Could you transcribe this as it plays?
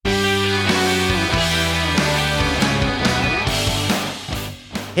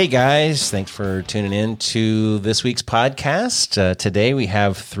Hey guys, thanks for tuning in to this week's podcast. Today we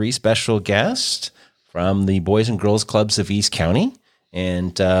have three special guests from the Boys and Girls Clubs of East County.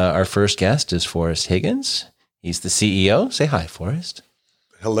 And our first guest is Forrest Higgins. He's the CEO. Say hi, Forrest.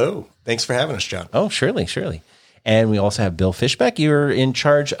 Hello. Thanks for having us, John. Oh, surely. And we also have Bill Fishbeck. You're in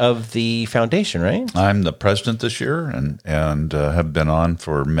charge of the foundation, right? I'm the president this year and have been on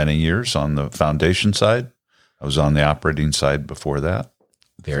for many years on the foundation side. I was on the operating side before that.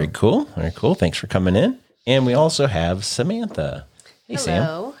 Very cool. Thanks for coming in. And we also have Samantha. Hey, Sam.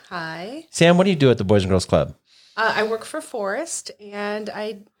 Hello. Hi. Sam, what do you do at the Boys and Girls Club? I work for Forrest, and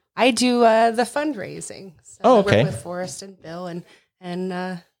I do the fundraising. So Oh, okay. I work with Forrest and Bill, and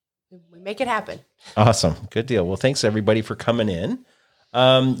we make it happen. Awesome. Good deal. Well, thanks everybody for coming in.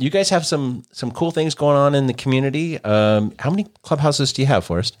 You guys have some cool things going on in the community. How many clubhouses do you have,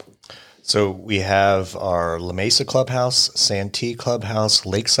 Forrest? So we have our La Mesa Clubhouse, Santee Clubhouse,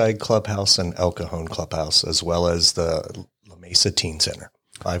 Lakeside Clubhouse, and El Cajon Clubhouse, as well as the La Mesa Teen Center.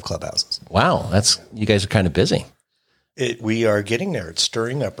 5 clubhouses. Wow, you guys are kind of busy. We are getting there. It's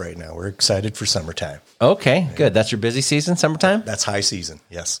stirring up right now. We're excited for summertime. Okay, good. That's your busy season, summertime? That's high season,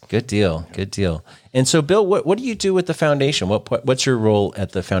 yes. Good deal. And so, Bill, what do you do with the foundation? What's your role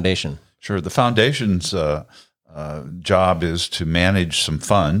at the foundation? Sure. The foundation's job is to manage some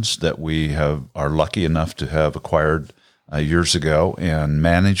funds that we are lucky enough to have acquired years ago and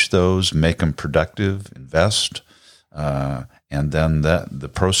manage those, make them productive, invest, and then the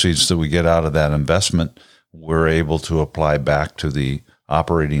proceeds that we get out of that investment, we're able to apply back to the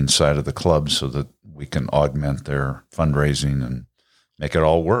operating side of the club so that we can augment their fundraising and make it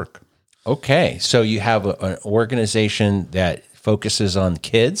all work. Okay, so you have an organization that focuses on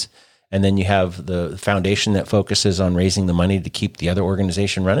kids, and then you have the foundation that focuses on raising the money to keep the other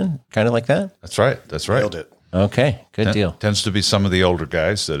organization running, kind of like that? That's right. Nailed it. Okay, good deal. Tends to be some of the older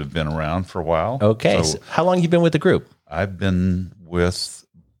guys that have been around for a while. Okay, so how long have you been with the group? I've been with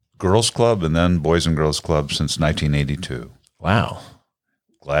Girls Club and then Boys and Girls Club since 1982. Wow.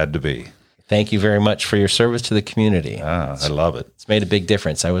 Glad to be. Thank you very much for your service to the community. I love it. It's made a big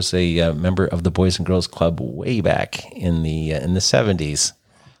difference. I was a member of the Boys and Girls Club way back in the 70s.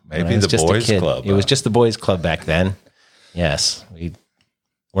 Maybe the Boys Club. It was just the Boys Club back then. Yes, we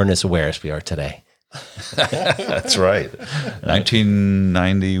weren't as aware as we are today. That's right.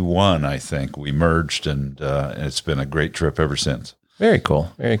 1991, I think, we merged, and it's been a great trip ever since. Very cool.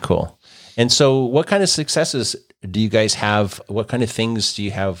 And so what kind of successes do you guys have? What kind of things do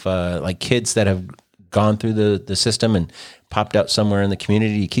you have, like kids that have gone through the system and popped out somewhere in the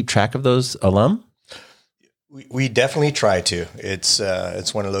community? Do you keep track of those alum? We definitely try to.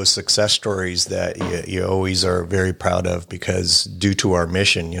 It's one of those success stories that you always are very proud of because due to our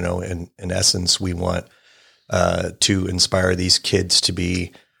mission, in essence, we want to inspire these kids to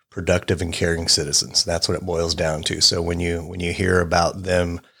be productive and caring citizens. That's what it boils down to. So when you hear about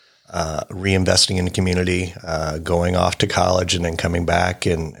them reinvesting in the community, going off to college and then coming back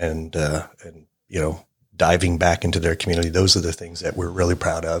and diving back into their community, those are the things that we're really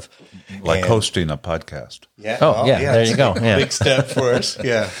proud of. Like hosting a podcast. Yeah. Oh, yeah. There you go. Yeah. Big step for us.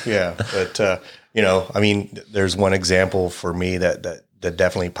 Yeah. But, there's one example for me that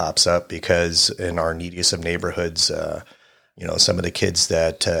definitely pops up because in our neediest of neighborhoods, some of the kids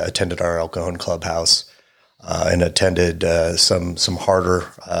that attended our El Cajon Clubhouse and attended some harder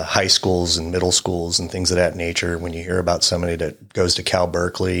high schools and middle schools and things of that nature, when you hear about somebody that goes to Cal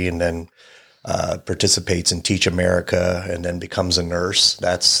Berkeley and then participates in Teach America and then becomes a nurse,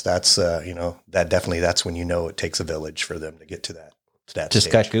 that's when it takes a village for them to get to that Just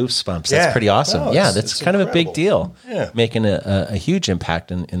stage. got goosebumps. That's pretty awesome. No, that's it's kind of a big incredible. deal, making a huge impact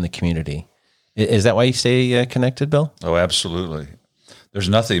in the community. Is that why you stay connected, Bill? Oh, absolutely. There's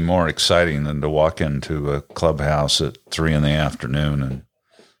nothing more exciting than to walk into a clubhouse at 3 p.m. and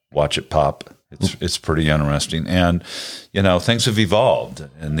watch it pop. It's pretty interesting. And, things have evolved.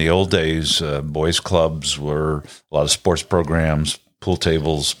 In the old days, boys clubs were a lot of sports programs, pool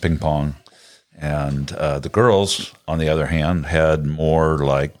tables, ping pong. And the girls, on the other hand, had more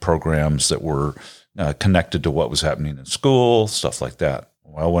like programs that were connected to what was happening in school, stuff like that.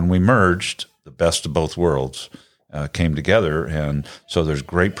 Well, when we merged, the best of both worlds came together. And so there's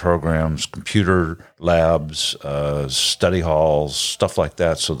great programs, computer labs, study halls, stuff like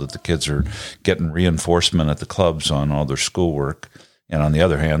that, so that the kids are getting reinforcement at the clubs on all their schoolwork. And on the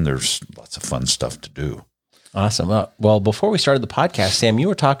other hand, there's lots of fun stuff to do. Awesome. Well, before we started the podcast, Sam, you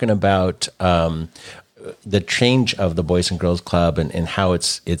were talking about the change of the Boys and Girls Club and how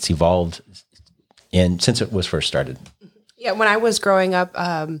it's evolved and since it was first started. Yeah, when I was growing up,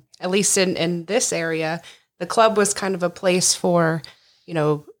 at least in this area, the club was kind of a place for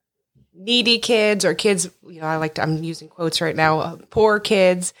needy kids or kids, I'm using quotes right now, poor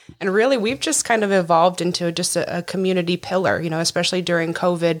kids. And really, we've just kind of evolved into just a community pillar, especially during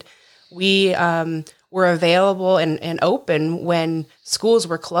COVID. We were available and open when schools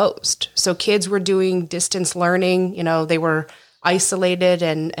were closed. So kids were doing distance learning, they were isolated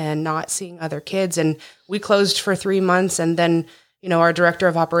and not seeing other kids. And we closed for 3 months. And then, our director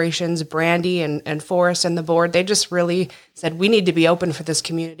of operations, Brandy and Forrest and the board, they just really said, we need to be open for this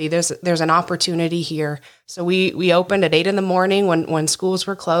community. There's an opportunity here. So we opened at 8 a.m. when schools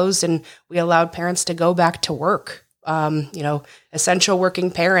were closed, and we allowed parents to go back to work. Essential working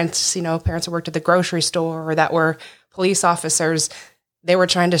parents, parents that worked at the grocery store or that were police officers, they were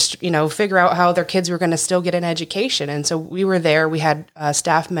trying to, figure out how their kids were going to still get an education. And so we were there. We had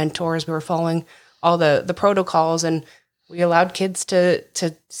staff mentors. We were following all the protocols, and we allowed kids to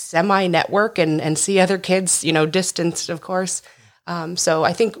semi-network and see other kids, distanced, of course. So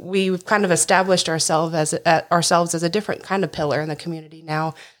I think we've kind of established ourselves as a different kind of pillar in the community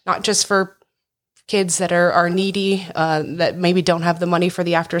now, not just for kids that are needy, that maybe don't have the money for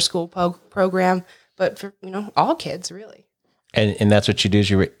the after-school program, but for, all kids, really. And that's what you do is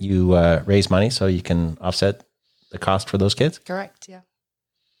you raise money so you can offset the cost for those kids? Correct, yeah.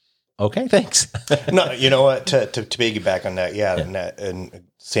 Okay, thanks. No, you know what? To piggyback on that, yeah. And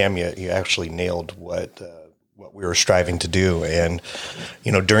Sam, you actually nailed what we were striving to do. And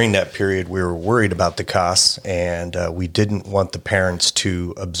during that period, we were worried about the costs, and we didn't want the parents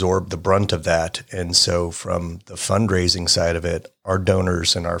to absorb the brunt of that. And so, from the fundraising side of it, our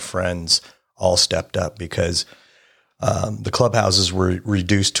donors and our friends all stepped up because the clubhouses were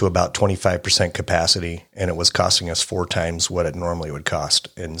reduced to about 25% capacity, and it was costing us 4 times what it normally would cost.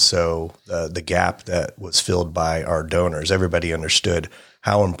 And so the gap that was filled by our donors, everybody understood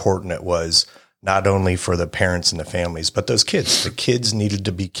how important it was, not only for the parents and the families, but those kids. The kids needed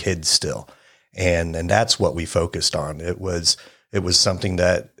to be kids still. And that's what we focused on. It was something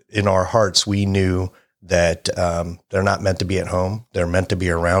that in our hearts, we knew that they're not meant to be at home. They're meant to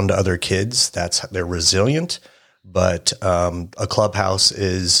be around other kids. They're resilient. But a clubhouse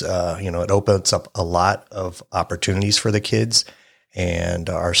is, it opens up a lot of opportunities for the kids, and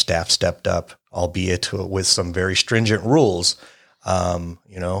our staff stepped up, albeit with some very stringent rules.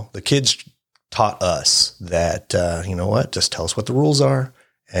 The kids taught us that, just tell us what the rules are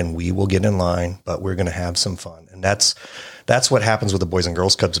and we will get in line, but we're going to have some fun. And that's what happens with the Boys and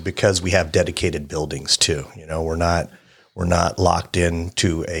Girls Clubs, because we have dedicated buildings too. We're not locked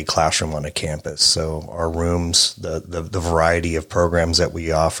into a classroom on a campus. So our rooms, the variety of programs that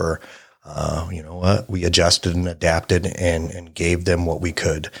we offer, we adjusted and adapted and gave them what we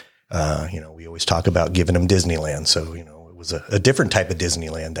could. We always talk about giving them Disneyland. So, it was a different type of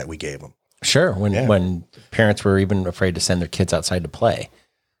Disneyland that we gave them. Sure. When parents were even afraid to send their kids outside to play.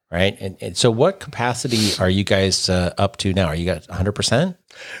 Right. And so what capacity are you guys up to now? Are you guys 100%?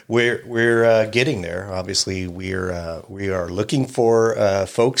 We're getting there. Obviously, we are looking for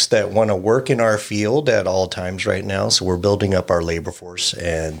folks that want to work in our field at all times right now. So we're building up our labor force,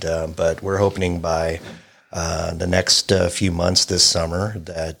 but we're hoping by the next few months this summer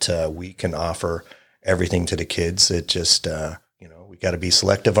that we can offer everything to the kids. It just we got to be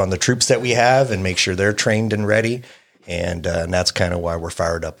selective on the troops that we have and make sure they're trained and ready. And that's kind of why we're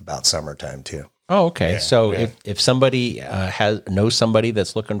fired up about summertime too. Oh, okay. Yeah, so yeah. If somebody knows somebody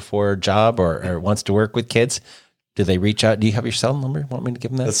that's looking for a job or wants to work with kids, do they reach out? Do you have your cell number? Want me to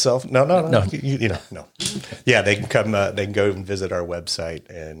give them that? No. No. Yeah, they can come. They can go and visit our website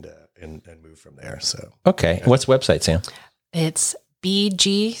and move from there. So okay. Yeah. What's the website, Sam? It's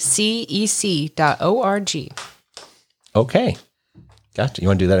bgcec.org. Okay. Gotcha. You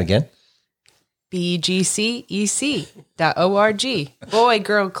want to do that again? bgcec.org. Boy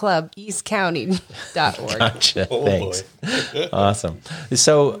Girl Club East County.org. Gotcha. Thanks. Awesome.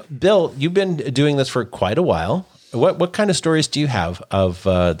 So, Bill, you've been doing this for quite a while. What kind of stories do you have of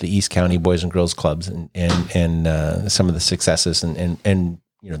the East County Boys and Girls Clubs and some of the successes and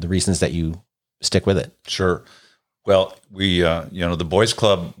the reasons that you stick with it? Sure. Well, we the Boys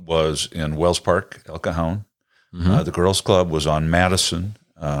Club was in Wells Park, El Cajon. Mm-hmm. The Girls Club was on Madison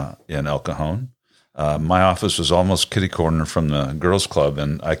in El Cajon. My office was almost kitty corner from the Girls Club,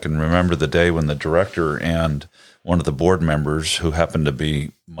 and I can remember the day when the director and one of the board members, who happened to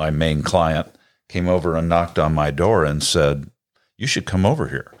be my main client, came over and knocked on my door and said, "You should come over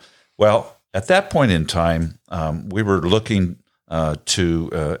here." Well, at that point in time, we were looking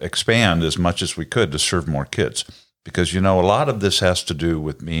to expand as much as we could to serve more kids, because, a lot of this has to do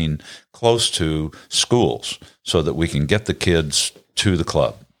with being close to schools so that we can get the kids to the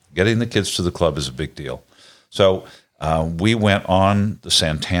club. Getting the kids to the club is a big deal. So we went on the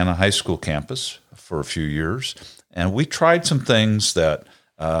Santana High School campus for a few years, and we tried some things that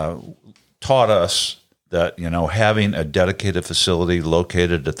taught us that, having a dedicated facility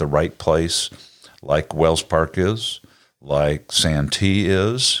located at the right place, like Wells Park is, like Santee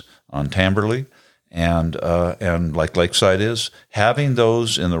is on Tamberley, and like Lakeside is, having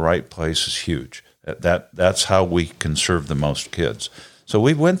those in the right place is huge. That's how we can serve the most kids. So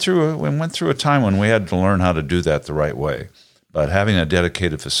we went through a time when we had to learn how to do that the right way. But having a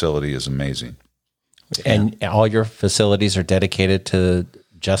dedicated facility is amazing. And all your facilities are dedicated to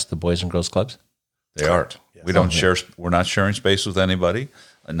just the Boys and Girls Clubs? They are. Yes. We don't share. We're not sharing space with anybody.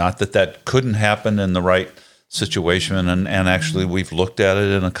 Not that couldn't happen in the right situation. And actually, we've looked at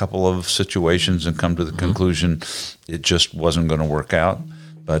it in a couple of situations and come to the conclusion it just wasn't going to work out.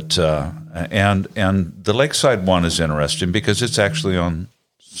 But and the Lakeside one is interesting because it's actually on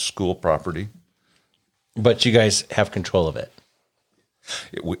school property. But you guys have control of it.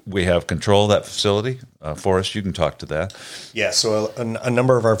 We have control of that facility. Forrest, you can talk to that. Yeah, so a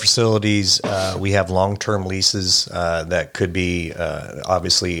number of our facilities, we have long-term leases that could be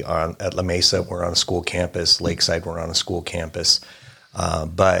obviously at La Mesa, we're on a school campus. Lakeside, we're on a school campus.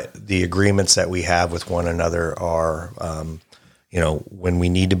 But the agreements that we have with one another are, when we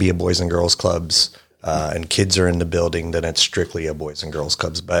need to be a Boys and Girls Clubs and kids are in the building, then it's strictly a Boys and Girls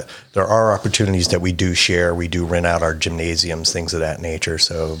Clubs. But there are opportunities that we do share. We do rent out our gymnasiums, things of that nature.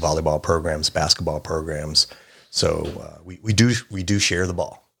 So volleyball programs, basketball programs. So we do share the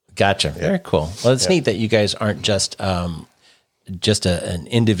ball. Gotcha. Yeah. Very cool. Well, it's neat that you guys aren't just an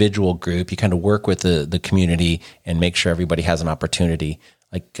individual group. You kind of work with the community and make sure everybody has an opportunity.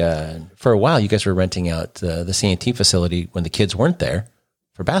 Like for a while, you guys were renting out the C&T facility when the kids weren't there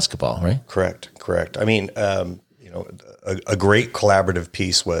for basketball, right? Correct. I mean, a great collaborative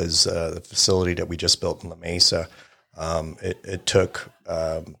piece was the facility that we just built in La Mesa. It took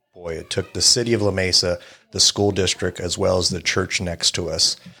the city of La Mesa, the school district, as well as the church next to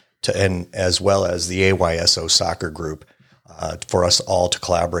us, and as well as the AYSO soccer group, for us all to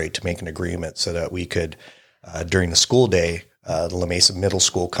collaborate to make an agreement so that we could, during the school day, the La Mesa Middle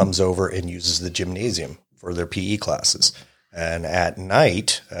School comes over and uses the gymnasium for their PE classes. And at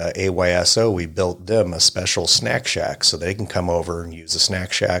night, AYSO, we built them a special snack shack so they can come over and use the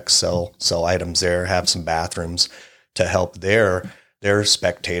snack shack, sell items there, have some bathrooms to help their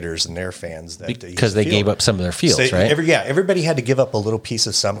spectators and their fans. Because they gave up some of their fields, right? Everybody had to give up a little piece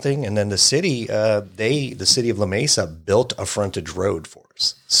of something. And then the city, the city of La Mesa built a frontage road for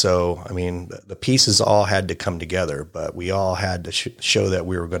us. So, I mean, the pieces all had to come together, but we all had to show that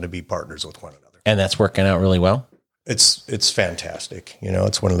we were going to be partners with one another. And that's working out really well? It's fantastic.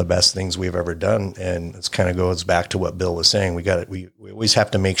 It's one of the best things we've ever done. And it kind of goes back to what Bill was saying. We always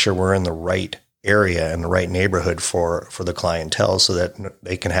have to make sure we're in the right area and the right neighborhood for the clientele so that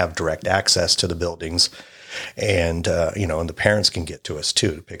they can have direct access to the buildings and, and the parents can get to us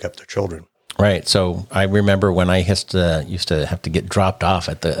too, to pick up their children. Right. So I remember when I used to have to get dropped off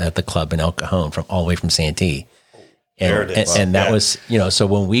at the club in El Cajon from all the way from Santee. And that was, so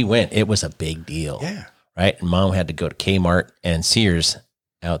when we went, it was a big deal. Yeah. Right. And Mom had to go to Kmart and Sears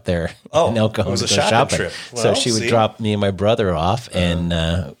out there in El Cajon to go shopping. Trip. Well, so she would drop me and my brother off and,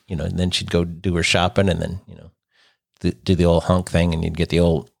 and then she'd go do her shopping and then, do the old hunk thing and you'd get the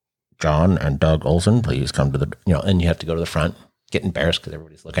old John and Doug Olson, please come to the, and you have to go to the front, get embarrassed because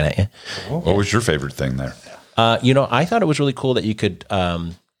everybody's looking at you. What was your favorite thing there? I thought it was really cool that you could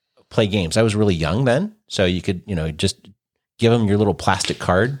play games. I was really young then. So you could, just give them your little plastic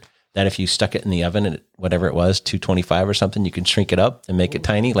card that if you stuck it in the oven at whatever it was, 225 or something, you can shrink it up and make it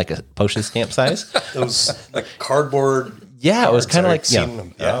tiny, like a postage stamp size. Those like cardboard. Yeah, it was kind of like,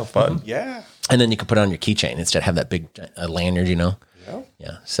 them. Yeah, fun. Mm-hmm. Yeah. And then you could put it on your keychain instead of have that big lanyard, Yeah.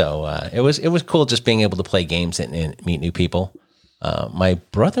 Yeah. So it was cool just being able to play games and meet new people. My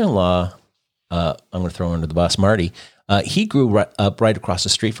brother-in-law, I'm going to throw under the bus, Marty, he grew up right across the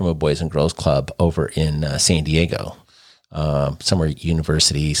street from a Boys and Girls Club over in San Diego. Somewhere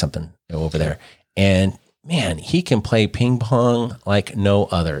university, something over there. And man, he can play ping pong like no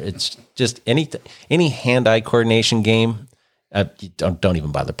other. It's just any hand-eye coordination game. Don't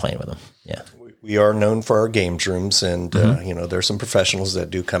even bother playing with him. Yeah. We are known for our games rooms and, there's some professionals that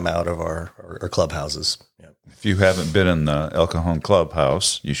do come out of our clubhouses. Yeah. If you haven't been in the El Cajon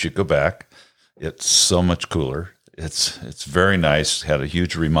clubhouse, you should go back. It's so much cooler. It's very nice. Had a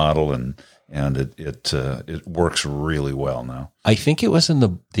huge remodel and it works really well now. I think it was in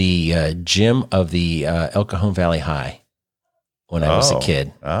the gym of the El Cajon Valley High when I was a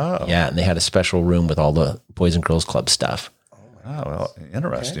kid. Oh, yeah, and they had a special room with all the Boys and Girls Club stuff. Oh, well,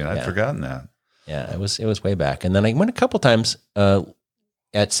 interesting. Okay. I'd forgotten that. Yeah, it was way back. And then I went a couple times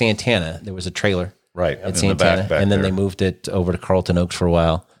at Santana. There was a trailer Right. at Santana, and then they moved it over to Carlton Oaks for a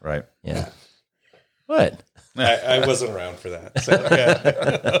while. Right. Yeah. What? I wasn't around for that. So,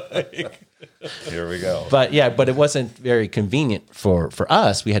 yeah. Here we go. But it wasn't very convenient for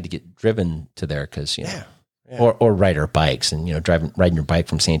us. We had to get driven to there because or ride our bikes, and riding your bike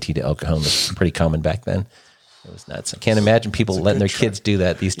from Santee to El Cajon was pretty common back then. It was nuts. I can't imagine people letting their kids do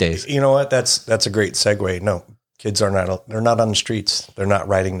that these days. You know what? That's a great segue. No, kids they're not on the streets. They're not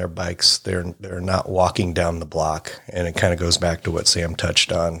riding their bikes. They're not walking down the block. And it kind of goes back to what Sam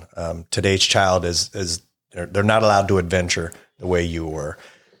touched on. Today's child is they're not allowed to adventure the way you were.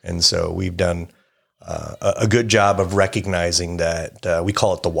 And so we've done a good job of recognizing that. We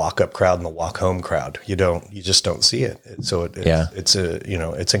call it the walk up crowd and the walk home crowd. You just don't see it. So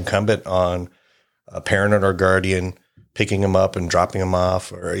it's incumbent on a parent or guardian picking them up and dropping them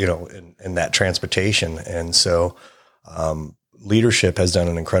off, or in that transportation. And so leadership has done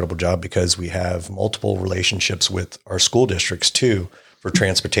an incredible job because we have multiple relationships with our school districts too for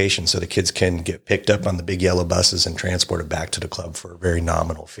transportation, so the kids can get picked up on the big yellow buses and transported back to the club for a very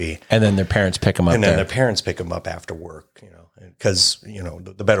nominal fee. And then their parents pick them up. And then their parents pick them up after work, because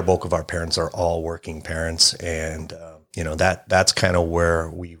the better bulk of our parents are all working parents, and that's kind of where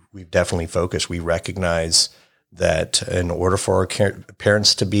we've definitely focused. We recognize that in order for our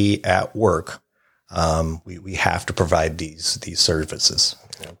parents to be at work, we have to provide these services.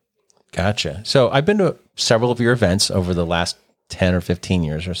 Gotcha. So I've been to several of your events over the last 10 or 15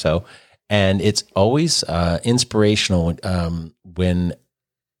 years or so, and it's always inspirational when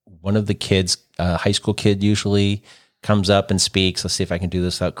one of the kids, high school kid usually, comes up and speaks. Let's see if I can do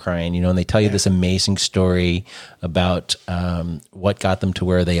this without crying, and they tell you this amazing story about what got them to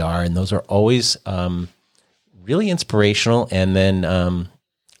where they are. And those are always really inspirational. And then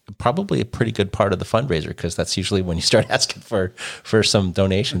probably a pretty good part of the fundraiser, because that's usually when you start asking for some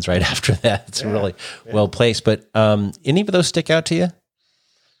donations right after that. It's really well placed. But any of those stick out to you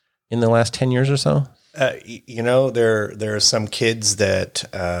in the last 10 years or so? There are some kids that,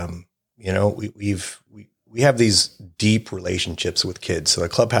 we have these deep relationships with kids. So the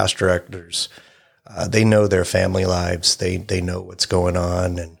clubhouse directors, they know their family lives. They know what's going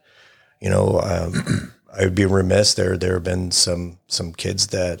on. And, I would be remiss. There have been some kids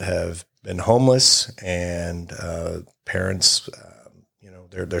that have been homeless, and parents,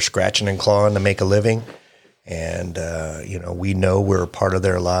 they're scratching and clawing to make a living. And, we know we're a part of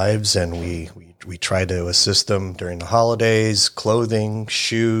their lives, and we try to assist them during the holidays, clothing,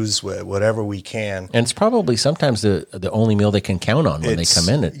 shoes, whatever we can. And it's probably sometimes the only meal they can count on when they come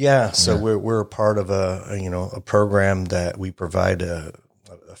in. So we're a part of a program that we provide a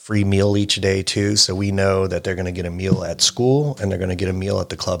free meal each day too. So we know that they're going to get a meal at school, and they're going to get a meal at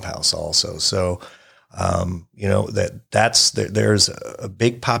the clubhouse also. So, there's a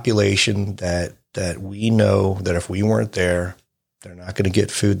big population that we know that if we weren't there, they're not going to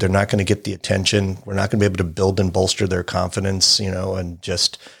get food. They're not going to get the attention. We're not going to be able to build and bolster their confidence, and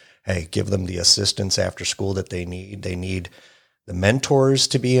just, hey, give them the assistance after school that they need. They need the mentors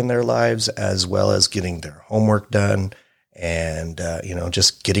to be in their lives, as well as getting their homework done, and,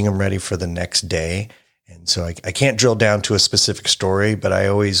 just getting them ready for the next day. And so I can't drill down to a specific story, but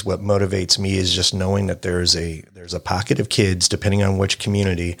what motivates me is just knowing that there's a pocket of kids, depending on which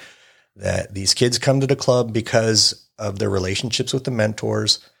community, that these kids come to the club because of their relationships with the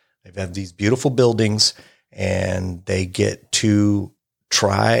mentors. They have these beautiful buildings, and they get to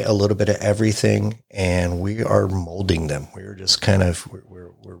try a little bit of everything, and we are molding them. We're just kind of,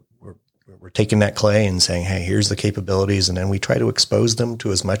 we're taking that clay and saying, hey, here's the capabilities. And then we try to expose them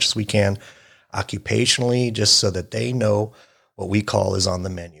to as much as we can occupationally, just so that they know what we call is on the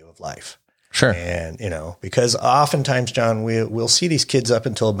menu of life. Sure. And, because oftentimes, John, we'll see these kids up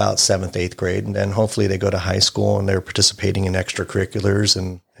until about 7th, 8th grade. And then hopefully they go to high school and they're participating in extracurriculars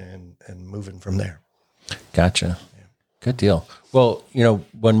and moving from there. Gotcha. Yeah. Good deal. Well,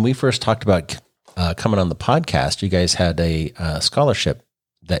 when we first talked about coming on the podcast, you guys had a scholarship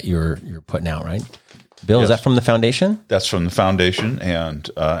that you're putting out, right? Bill, yes. Is that from the foundation? That's from the foundation, and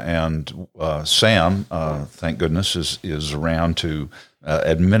Sam, thank goodness, is around to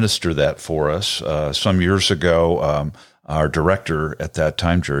administer that for us. Some years ago, our director at that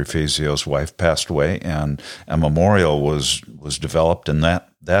time, Jerry Fazio's wife, passed away, and a memorial was developed, and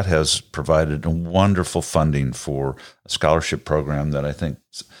that has provided wonderful funding for a scholarship program that I think,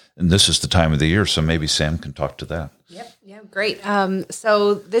 and this is the time of the year, so maybe Sam can talk to that. Yep, yeah, great.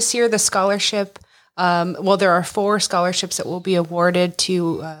 So this year, the scholarship. There are 4 scholarships that will be awarded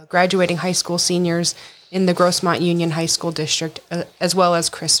to graduating high school seniors in the Grossmont Union High School District, as well as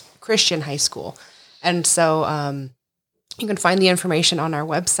Christian High School. And so you can find the information on our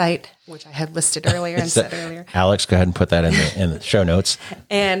website, which I had listed earlier and said earlier. Alex, go ahead and put that in the show notes.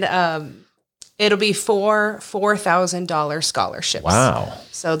 And it'll be for $4,000 scholarships. Wow.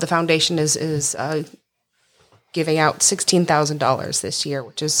 So the foundation is giving out $16,000 this year,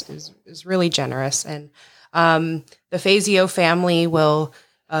 which is really generous. And the Fazio family will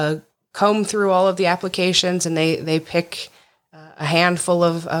comb through all of the applications, and they pick a handful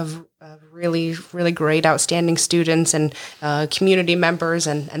of really, really great, outstanding students and community members,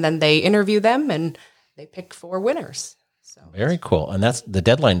 and then they interview them, and they pick 4 winners. So Very cool. And that's the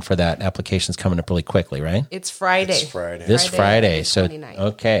deadline for that application is coming up really quickly, right? it's Friday. It's Friday. This Friday. the So, 29th.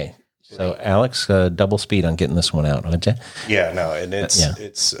 okay. So Alex, double speed on getting this one out, aren't you? Yeah, no, and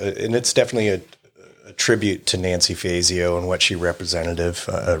it's definitely a tribute to Nancy Fazio and what she represented.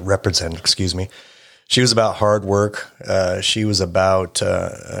 Excuse me. She was about hard work. She was about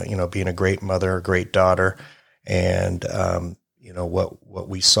being a great mother, a great daughter, and what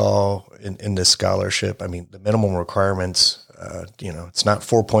we saw in this scholarship. I mean, the minimum requirements. It's not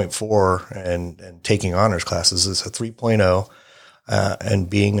 4.4 and taking honors classes. It's a 3.0. And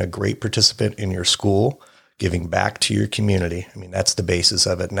being a great participant in your school, giving back to your community. I mean, that's the basis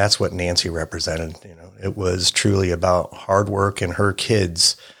of it. And that's what Nancy represented. It was truly about hard work, and her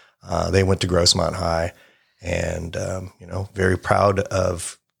kids, they went to Grossmont High, and, very proud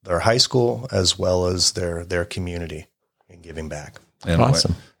of their high school as well as their community and giving back. And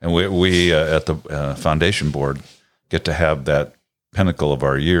Awesome. We at the foundation board get to have that pinnacle of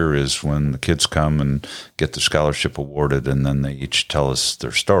our year is when the kids come and get the scholarship awarded, and then they each tell us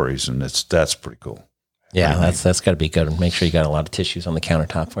their stories, and that's pretty cool. Yeah, that's got to be good. Make sure you got a lot of tissues on the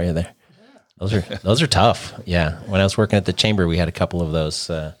countertop for you there. Those are tough. Yeah. When I was working at the chamber, we had a couple of those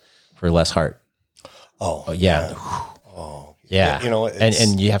for Les Hart. Oh, yeah. Oh, Yeah.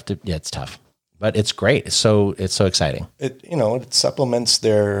 And you have to. Yeah, it's tough, but it's great. It's so exciting. It supplements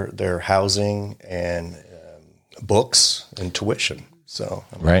their housing and books and tuition. So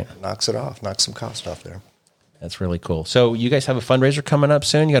Right. knocks some cost off there. That's really cool. So you guys have a fundraiser coming up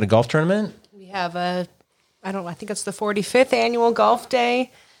soon. You got a golf tournament. We have I think it's the 45th annual golf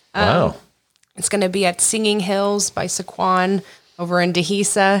day. Wow. It's going to be at Singing Hills by Saquon over in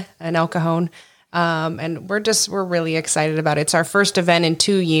Dehesa and El Cajon. And we're really excited about it. It's our first event in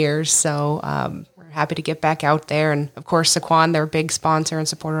 2 years. So we're happy to get back out there. And of course, Saquon, they're a big sponsor and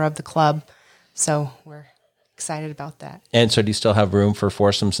supporter of the club. So we're excited about that. And so do you still have room for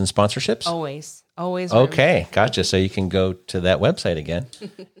foursomes and sponsorships? Always. Okay, gotcha. So you can go to that website again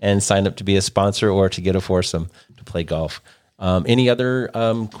and sign up to be a sponsor or to get a foursome to play golf. Any other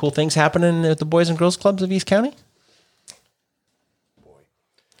cool things happening at the Boys and Girls Clubs of East County?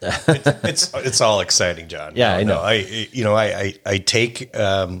 It's all exciting, John. Yeah, I know. I take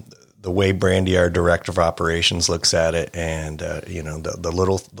the way Brandy, our director of operations, looks at it, and the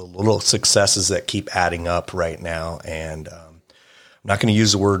little successes that keep adding up right now. And I'm not going to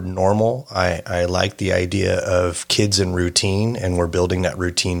use the word normal. I like the idea of kids in routine, and we're building that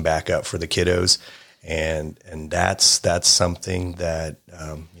routine back up for the kiddos. And that's something that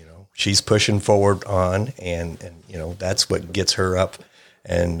she's pushing forward on, and that's what gets her up.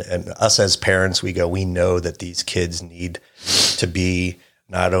 And us as parents, we know that these kids need to be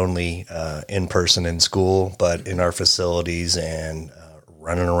not only in person in school, but in our facilities and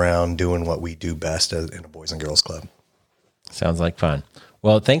running around doing what we do best in a Boys and Girls Club. Sounds like fun.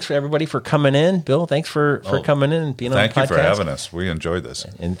 Well, thanks for everybody for coming in. Bill, thanks for coming in and being on the podcast. Thank you for having us. We enjoyed this.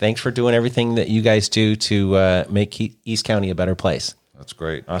 And thanks for doing everything that you guys do to make East County a better place. That's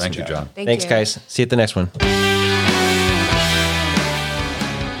great. Awesome Thank you, John. Thanks, you. guys. See you at the next one.